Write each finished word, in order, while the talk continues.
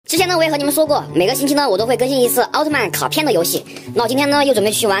之前呢，我也和你们说过，每个星期呢，我都会更新一次奥特曼卡片的游戏。那我今天呢，又准备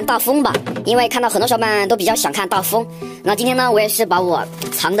去玩大风吧，因为看到很多小伙伴都比较想看大风。那今天呢，我也是把我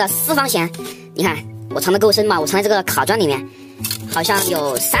藏的私房钱，你看我藏的够深吧？我藏在这个卡砖里面，好像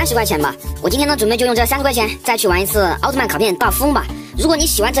有30块钱吧。我今天呢，准备就用这30块钱再去玩一次奥特曼卡片大风吧。如果你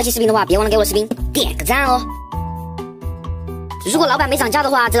喜欢这期视频的话，别忘了给我的视频点个赞哦。如果老板没涨价的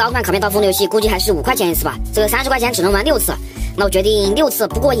话，这个奥特曼卡片大风的游戏估计还是5块钱一次吧。这个30块钱只能玩6次。那我决定6次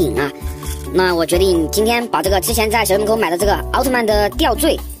不过瘾啊，那我决定今天把这个之前在小店门口买的这个奥特曼的吊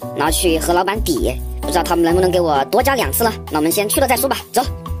坠拿去和老板比，不知道他们能不能给我多加2次了。那我们先去了再说吧，走。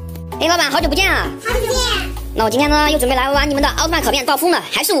哎，老板好久不见啊！好久不见。那我今天呢又准备来玩你们的奥特曼卡片大风了，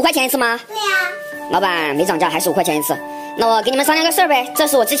还是5块钱一次吗？对呀。老板没涨价，还是5块钱一次。那我给你们商量个事儿呗，这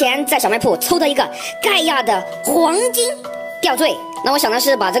是我之前在小卖铺抽的一个盖亚的黄金吊坠。那我想的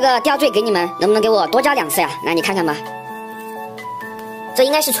是把这个吊坠给你们，能不能给我多加2次呀？来，你看看吧。这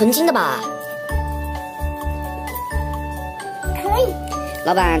应该是纯金的吧？可以。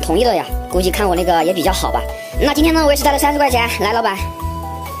老板同意了呀，估计看我那个也比较好吧。那今天呢，我也是带了30块钱来，老板，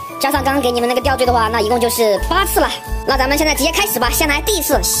加上刚刚给你们那个吊坠的话，那一共就是8次了。那咱们现在直接开始吧，先来第1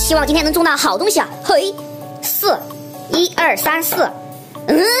次，希望今天能中到好东西啊！嘿，4，1、2、3、4，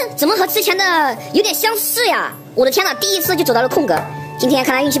怎么和之前的有点相似呀？我的天哪，第1次就走到了空格，今天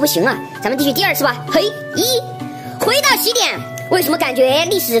看来运气不行啊。咱们继续第2次吧。嘿，1，回到起点。为什么感觉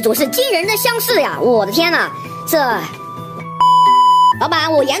历史总是惊人的相似呀？我的天哪，这……老板，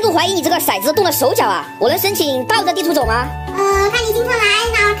我严重怀疑你这个骰子动了手脚啊！我能申请倒着地图走吗？看你经常来，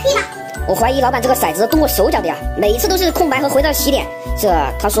那可以吧。我怀疑老板这个骰子动过手脚的呀，每一次都是空白和回到起点。这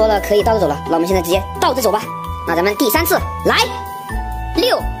他说了可以倒着走了，那我们现在直接倒着走吧。那咱们第3次来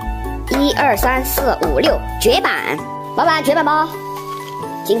，6，1、2、3、4、5、6，绝版。老板，绝版包。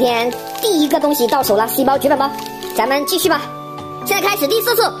今天第一个东西到手了，是一包绝版包。咱们继续吧。现在开始第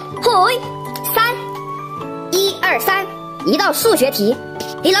4次，嘿，3，1、2、3，一道数学题。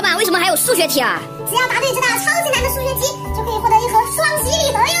诶，老板，为什么还有数学题啊？只要答对这道超级难的数学题，就可以获得一盒双喜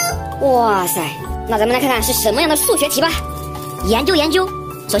礼盒哟。哇塞，那咱们来看看是什么样的数学题吧，研究研究。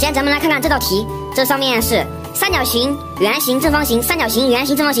首先咱们来看看这道题，这上面是三角形、圆形、正方形，三角形、圆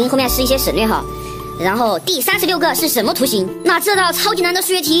形、正方形，后面是一些省略号。然后第36个是什么图形？那这道超级难的数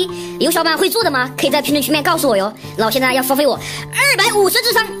学题，有小伙伴会做的吗？可以在评论区里面告诉我哟。那我现在要发挥我250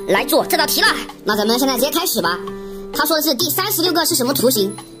智商来做这道题了。那咱们现在直接开始吧。他说的是第36个是什么图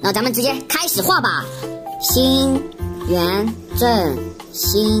形？那咱们直接开始画吧。心、圆、正、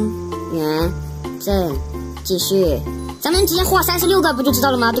心、圆、正，继续。咱们直接画36个不就知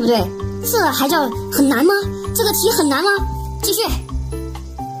道了吗？对不对？这还叫很难吗？这个题很难吗？继续。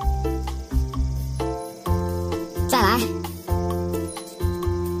再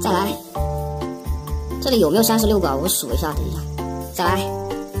来，这里有没有36个？我数一下，等一下，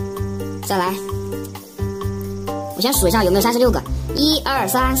再来，我先数一下有没有36个，1、2、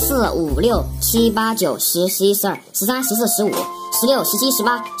3、4、5、6、7、8、9、10、11、12、13、14、15、16、17、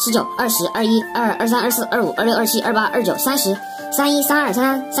18、19、20、21、22、23、24、25、26、27、28、29、30、31、32、33、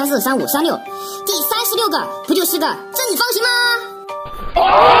34、35、36，第36个不就是个正方形吗？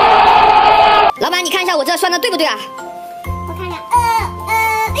老板，你看一下我这算的对不对啊？我看看，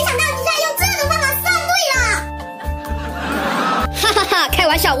没想到你居然用这种方法算对了。哈哈哈，开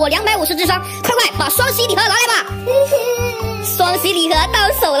玩笑，我250智商，快把双喜礼盒拿来吧！双喜礼盒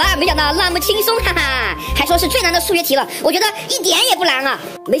到手了，没想到那么轻松，哈哈，还说是最难的数学题了，我觉得一点也不难啊！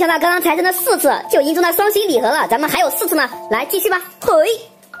没想到刚刚才扔了4次，就已经中到双喜礼盒了，咱们还有4次呢，来继续吧。嘿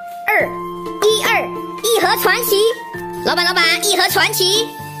，2、1、2，一盒传奇。老板，一盒传奇。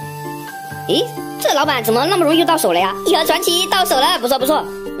咦，这老板怎么那么容易就到手了呀？一盒传奇到手了，不错。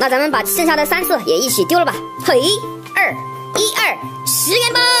那咱们把剩下的3次也一起丢了吧。嘿，2、1、2，10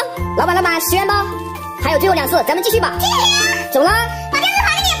元包。老板，10元包。还有最后2次，咱们继续吧。怎么了？把吊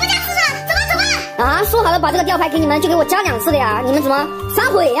牌给你不加4次，走吧。啊，说好了把这个吊牌给你们，就给我加2次的呀，你们怎么反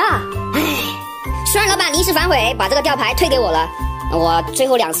悔呀？唉，虽然老板临时反悔，把这个吊牌退给我了，我最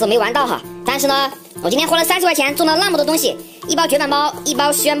后2次没玩到哈，但是呢，我今天花了30块钱中了那么多东西，一包绝版包，一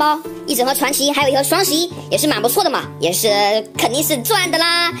包10元包，一整盒传奇，还有一盒双喜，也是蛮不错的嘛，也是肯定是赚的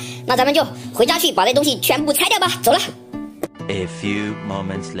啦。那咱们就回家去把这东西全部拆掉吧，走了。A few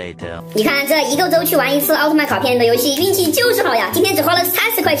moments later， 你看这一个周去玩一次奥特曼卡片的游戏，运气就是好呀！今天只花了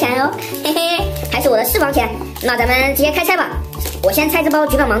30块钱哦，嘿嘿，还是我的私房钱。那咱们直接开拆吧，我先拆这包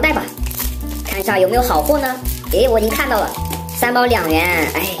绝版盲袋吧，看一下有没有好货呢？诶，我已经看到了，3包2元，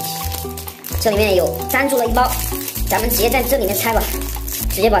哎，这里面有粘住了一包，咱们直接在这里面拆吧，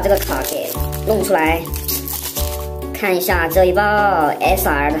直接把这个卡给弄出来，看一下这一包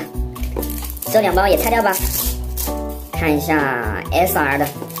SR 的，这2包也拆掉吧。看一下 SR 的，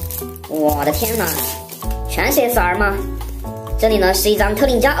我的天哪，全是 SR 吗？这里呢是一张特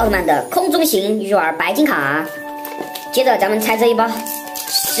令家奥特曼的空中型育儿白金卡。接着咱们拆这一包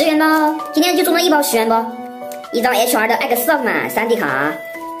10元包，今天就中了一包10元包，一张 HR 的 X 奥特曼3D 卡，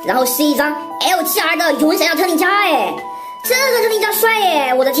然后是一张 LGR 的永恒闪耀特令家哎，这个特令家帅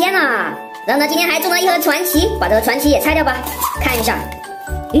哎，我的天哪！然后呢，今天还中了一盒传奇，把这个传奇也拆掉吧，看一下。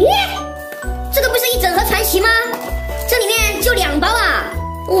咦，这个不是一整盒传奇吗？这里面就2包啊！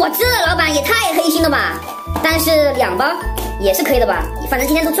哇，这老板也太黑心了吧！但是2包也是可以的吧，反正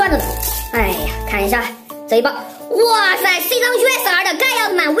今天都赚了的。哎呀，看一下这一包，哇塞，是一张 USR 的盖奥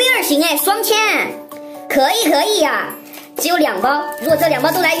特曼 V2型哎，双签，可以呀！只有2包，如果这2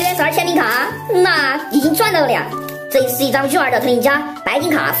包都来 USR 签名卡，那已经赚到了呀。这是一张育儿的特令家白金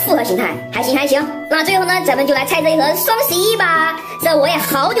卡复合形态，还行。那最后呢，咱们就来拆这一盒双11吧。这我也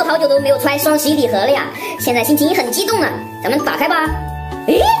好久都没有拆双11礼盒了呀，现在心情很激动呢。咱们打开吧。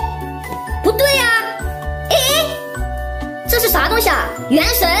诶，不对呀，这是啥东西啊？原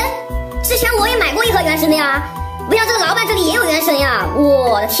神？之前我也买过一盒原神的呀，不像这个老板这里也有原神呀。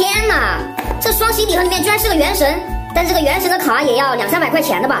我的天哪，这双11礼盒里面居然是个原神，但这个原神的卡也要200-300块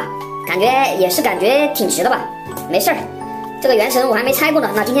钱的吧？感觉挺值的吧？没事儿，这个原神我还没拆过呢，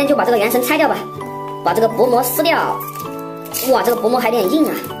那今天就把这个原神拆掉吧，把这个薄膜撕掉。哇，这个薄膜还有点硬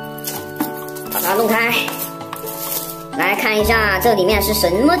啊，把它弄开。来看一下这里面是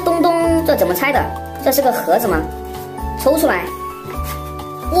什么东东，这怎么拆的？这是个盒子吗？抽出来。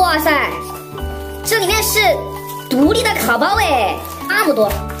哇塞，这里面是独立的卡包哎，那么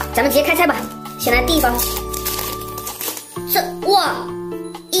多，咱们直接开拆吧。先来第一包，哇，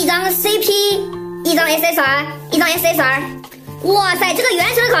一张 CP， 一张 SSR， 一张 SSR， 哇塞，这个原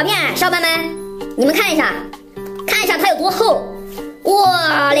神的卡片，小伙伴们，你们看一下它有多厚，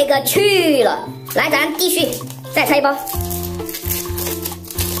哇那个去了！来，咱继续再拆一包，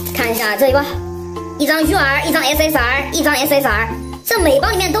看一下这一包，一张 UR， 一张 SSR， 一张 SSR， 这每包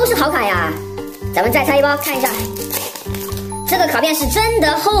里面都是好卡呀。咱们再拆一包看一下，这个卡片是真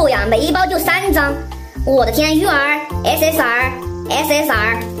的厚呀，每一包就3张。我的天 ，UR SSR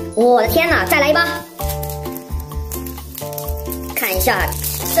SSR， 我的天哪！再来一包，看一下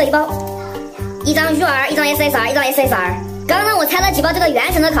这一包，一张 UR， 一张 SSR， 一张 SSR。刚刚我拆了几包这个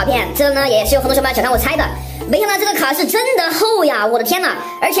原神的卡片，这呢也是有很多小伙伴想让我拆的，没想到这个卡是真的厚呀！我的天哪！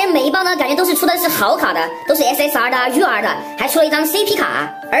而且每一包呢，感觉都是出的是好卡的，都是 SSR 的、UR 的，还出了一张 CP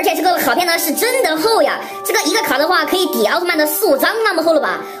卡。而且这个卡片呢是真的厚呀，这个一个卡的话可以抵奥特曼的4、5张那么厚了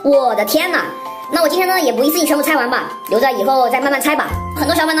吧？我的天哪！那我今天呢也不一次性全部拆完吧，留着以后再慢慢拆吧。很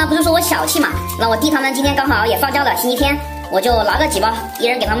多小伙伴呢不是说我小气嘛，那我弟他们今天刚好也放假了，星期天，我就拿个几包，一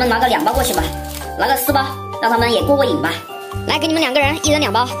人给他们拿个2包过去吧，拿个4包，让他们也过过瘾吧。来，给你们2个人一人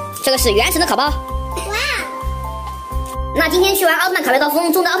2包，这个是原神的卡包。哇！那今天去玩奥特曼卡牌刀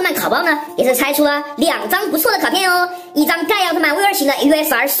锋中的奥特曼卡包呢，也是拆出了2张不错的卡片哦，一张盖奥特曼 V2 型的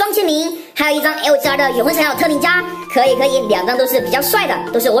USR 双签名，还有一张 LGR 的永恒闪耀特令家，可以，2张都是比较帅的，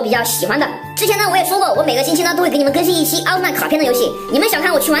都是我比较喜欢的。之前呢我也说过，我每个星期呢都会给你们更新一期奥特曼卡片的游戏，你们想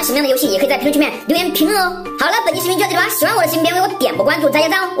看我去玩什么样的游戏，也可以在评论区面留言评论哦。好了，本期视频就到这里吧，喜欢我的视频别忘为我点播关注，加油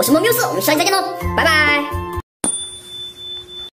赞哦！我是蒙蔽优斯，我们下期再见喽，拜拜。